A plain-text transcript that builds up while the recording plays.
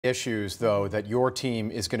Issues, though, that your team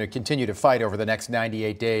is going to continue to fight over the next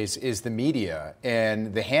 98 days is the media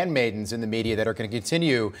and the handmaidens in the media that are going to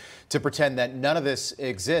continue to pretend that none of this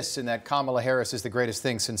exists and that Kamala Harris is the greatest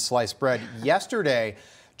thing since sliced bread. Yesterday,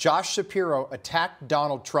 Josh Shapiro attacked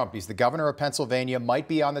Donald Trump. He's the governor of Pennsylvania, might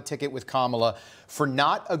be on the ticket with Kamala, for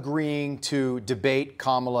not agreeing to debate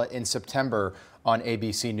Kamala in September on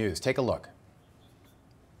ABC News. Take a look.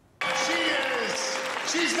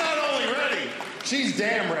 She's not only ready, she's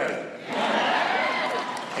damn ready.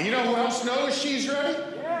 And you know who else knows she's ready?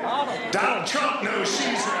 Donald Trump knows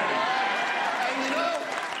she's ready. And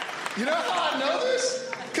you know how I know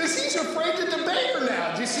this? Because he's afraid to debate her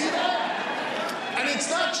now. Do you see that? And it's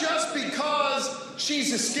not just because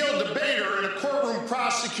she's a skilled debater and a courtroom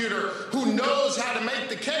prosecutor who knows how to make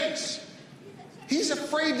the case. He's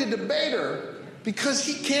afraid to debate her because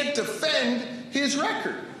he can't defend his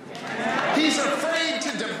record. He's afraid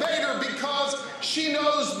to debate her because she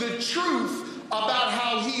knows the truth about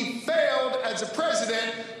how he failed as a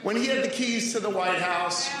president when he had the keys to the White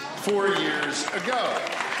House 4 years ago.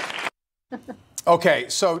 Okay,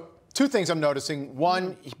 so two things I'm noticing.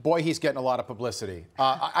 One, boy, he's getting a lot of publicity.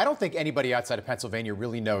 I don't think anybody outside of Pennsylvania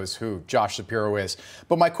really knows who Josh Shapiro is.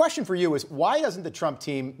 But my question for you is, why doesn't the Trump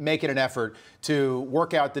team make it an effort to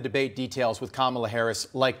work out the debate details with Kamala Harris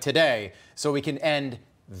like today so we can end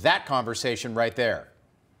that conversation right there?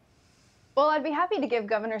 Well, I'd be happy to give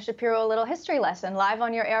Governor Shapiro a little history lesson live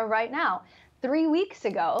on your air right now. 3 weeks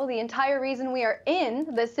ago, the entire reason we are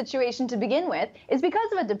in this situation to begin with is because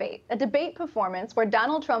of a debate performance where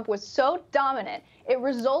Donald Trump was so dominant, it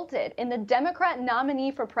resulted in the Democrat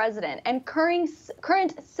nominee for president and current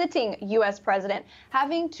sitting U.S. president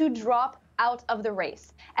having to drop out of the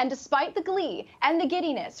race. And despite the glee and the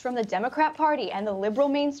giddiness from the Democrat Party and the liberal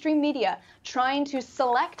mainstream media trying to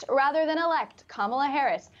select rather than elect Kamala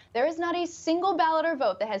Harris, there is not a single ballot or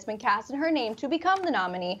vote that has been cast in her name to become the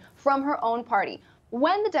nominee from her own party.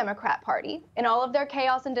 When the Democrat Party, in all of their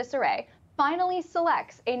chaos and disarray, finally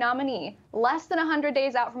selects a nominee less than 100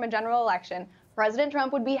 days out from a general election, President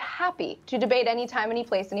Trump would be happy to debate anytime, any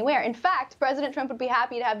place, anywhere. In fact, President Trump would be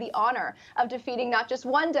happy to have the honor of defeating not just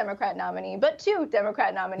one Democrat nominee, but two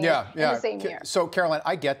Democrat nominees in the same year. So, Caroline,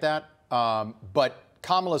 I get that, but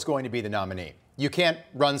Kamala's going to be the nominee. You can't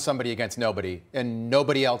run somebody against nobody, and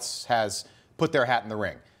nobody else has put their hat in the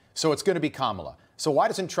ring. So it's going to be Kamala. So why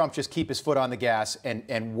doesn't Trump just keep his foot on the gas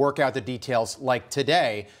and work out the details like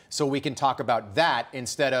today so we can talk about that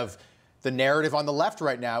instead of the narrative on the left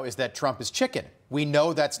right now is that Trump is chicken. We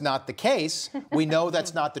know that's not the case. We know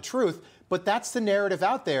that's not the truth. But that's the narrative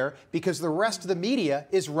out there because the rest of the media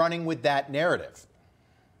is running with that narrative.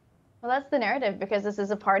 Well, that's the narrative because this is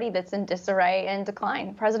a party that's in disarray and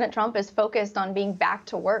decline. President Trump is focused on being back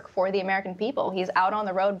to work for the American people. He's out on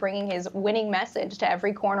the road bringing his winning message to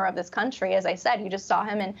every corner of this country. As I said, you just saw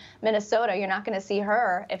him in Minnesota. You're not going to see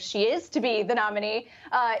her, if she is to be the nominee,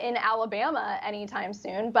 in Alabama anytime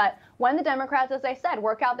soon. But when the Democrats, as I said,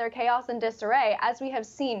 work out their chaos and disarray, as we have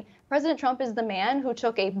seen, President Trump is the man who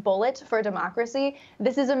took a bullet for democracy.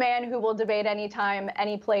 This is a man who will debate anytime,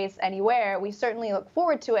 any place, anywhere. We certainly look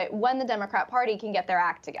forward to it when the Democrat Party can get their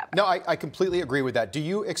act together. No, I completely agree with that. Do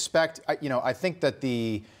you expect, I think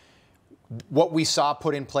that what we saw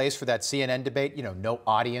put in place for that CNN debate, no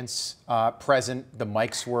audience present, the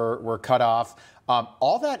mics were cut off,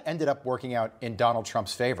 all that ended up working out in Donald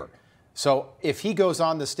Trump's favor. So if he goes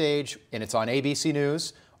on the stage and it's on ABC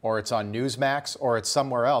News, or it's on Newsmax, or it's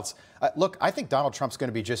somewhere else. Look, I think Donald Trump's going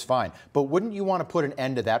to be just fine. But wouldn't you want to put an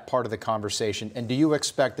end to that part of the conversation? And do you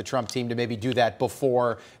expect the Trump team to maybe do that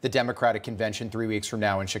before the Democratic convention 3 weeks from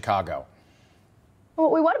now in Chicago?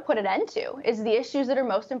 What we want to put an end to is the issues that are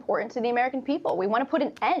most important to the American people. We want to put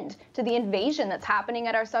an end to the invasion that's happening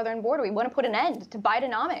at our southern border. We want to put an end to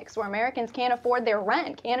Bidenomics, where Americans can't afford their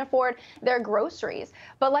rent, can't afford their groceries.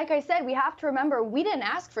 But like I said, we have to remember we didn't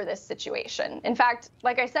ask for this situation. In fact,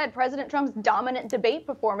 like I said, President Trump's dominant debate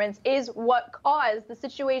performance is what caused the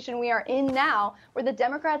situation we are in now, where the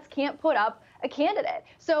Democrats can't put up a candidate.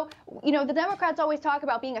 So, the Democrats always talk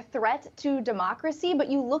about being a threat to democracy, but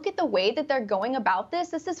you look at the way that they're going about this,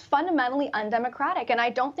 this is fundamentally undemocratic. And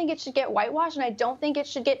I don't think it should get whitewashed, and I don't think it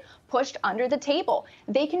should get pushed under the table.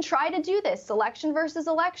 They can try to do this, election versus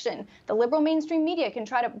election. The liberal mainstream media can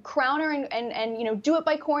try to crown her and do it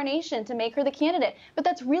by coronation to make her the candidate. But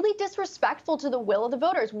that's really disrespectful to the will of the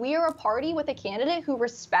voters. We are a party with a candidate who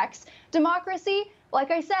respects democracy. Like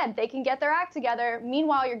I said, they can get their act together.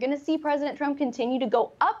 Meanwhile, you're going to see President Trump continue to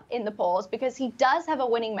go up in the polls because he does have a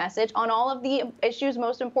winning message on all of the issues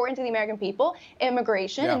most important to the American people: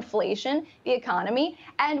 immigration, inflation, the economy.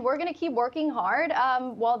 And we're going to keep working hard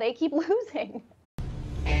while they keep losing.